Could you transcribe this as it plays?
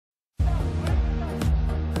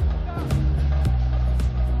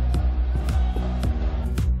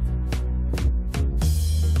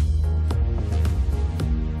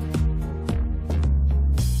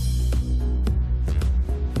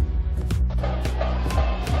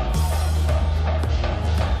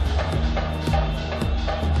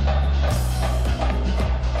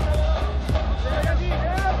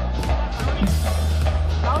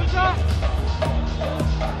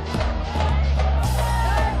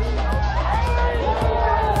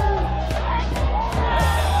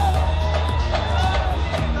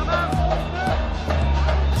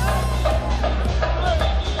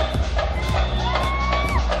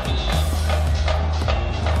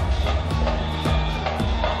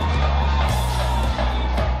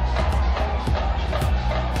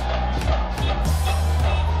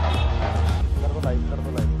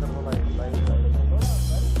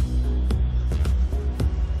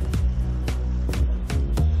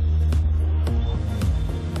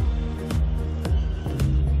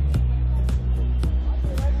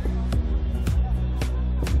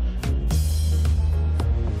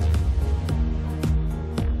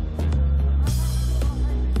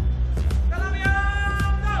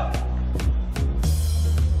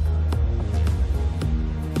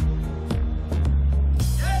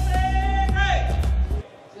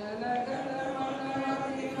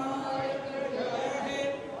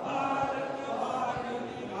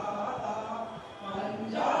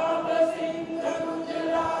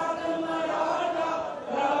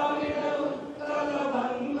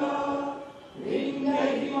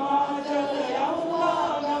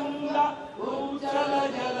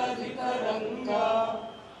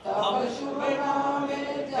शुभ नामे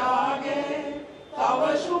जागे, तव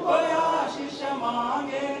शुभ आशीष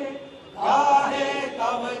मांगे, गाहे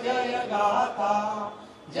तव जय गाथा,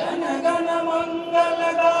 जन गण मंगल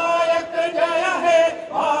गायक जय है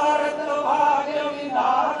भारत भाग्य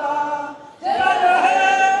विधाता, जय है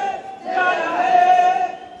जय है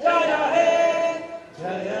जय है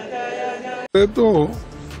जय जय जय। तो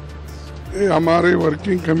ये हमारी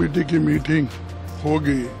वर्किंग कमेटी की मीटिंग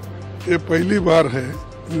होगी, ये पहली बार है।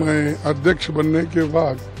 मैं अध्यक्ष बनने के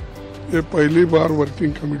बाद ये पहली बार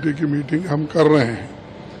वर्किंग कमेटी की मीटिंग हम कर रहे हैं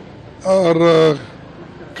और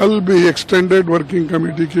कल भी एक्सटेंडेड वर्किंग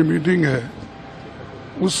कमेटी की मीटिंग है।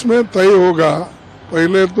 उसमें तय होगा,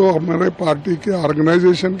 पहले तो हमारे पार्टी के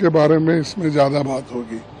ऑर्गेनाइजेशन के बारे में इसमें ज़्यादा बात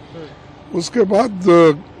होगी, उसके बाद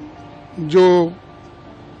जो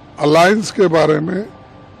अलायंस के बारे में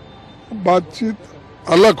बातचीत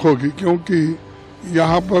अलग होगी, क्योंकि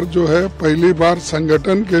यहाँ पर जो है पहली बार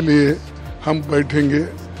संगठन के लिए हम बैठेंगे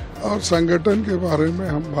और संगठन के बारे में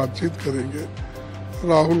हम बातचीत करेंगे।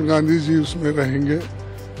 राहुल गांधी जी उसमें रहेंगे,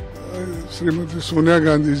 श्रीमती सोनिया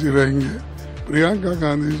गांधी जी रहेंगे, प्रियंका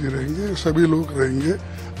गांधी जी रहेंगे, सभी लोग रहेंगे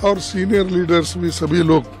और सीनियर लीडर्स भी सभी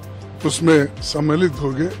लोग उसमें सम्मिलित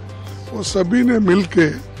होंगे। वो सभी ने मिलके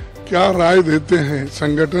क्या राय देते हैं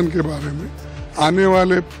संगठन के बारे में, आने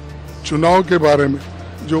वाले चुनाव के बारे में,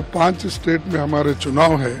 जो 5 स्टेट में हमारे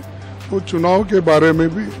चुनाव है, वो चुनाव के बारे में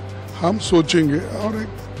भी हम सोचेंगे और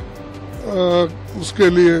उसके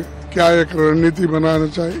लिए क्या एक रणनीति बनाना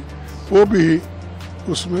चाहिए वो भी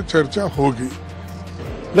उसमें चर्चा होगी।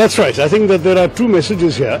 That's right. I think that there are two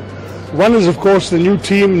messages here. One is, of course, the new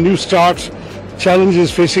team, new start,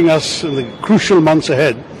 challenges facing us in the crucial months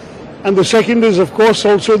ahead. And the second is, of course,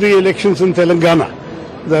 also the elections in Telangana.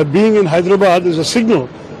 That being in Hyderabad is a signal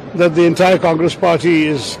that the entire Congress party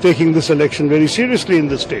is taking this election very seriously in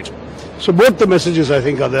the state. So both the messages, I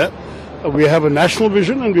think, are there. We have a national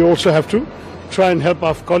vision and we also have to try and help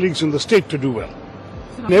our colleagues in the state to do well.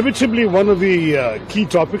 Inevitably, one of the key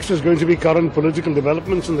topics is going to be current political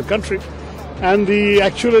developments in the country and the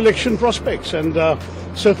actual election prospects. And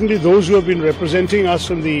certainly those who have been representing us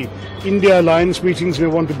in the India Alliance meetings may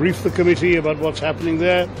want to brief the committee about what's happening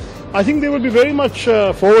there. I think they will be very much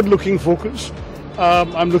forward-looking focus.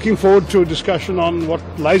 I'm looking forward to a discussion on what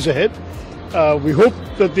lies ahead. We hope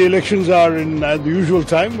that the elections are in the usual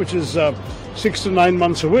time, which is 6 to 9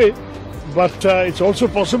 months away. But it's also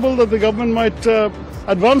possible that the government might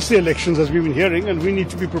advance the elections, as we've been hearing, and we need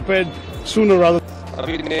to be prepared sooner rather.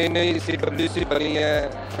 अभी नई CWC बनी है,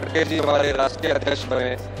 खड़गे जी हमारे राष्ट्रीय अध्यक्ष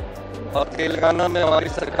बने और तेलंगाना में हमारी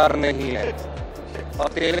सरकार नहीं है और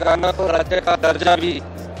तेलंगाना को राज्य का दर्जा भी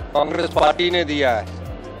कांग्रेस पार्टी ने दिया है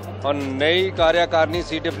और नई कार्यकारिणी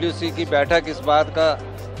CWC की बैठक इस बात का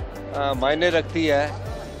मायने रखती है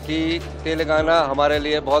कि तेलंगाना हमारे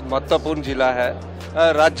लिए बहुत महत्वपूर्ण जिला है,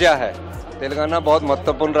 राज्य है। तेलंगाना बहुत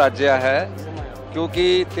महत्वपूर्ण राज्य है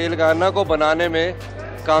क्योंकि तेलंगाना को बनाने में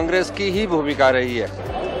कांग्रेस की ही भूमिका रही है।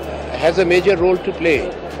 Has a major role to play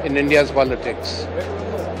in India's politics,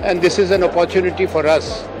 and this is an opportunity for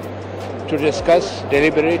us to discuss,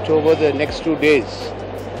 deliberate over the next 2 days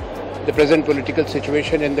the present political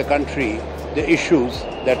situation in the country, the issues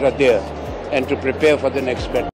that are there, and to prepare for the next battle.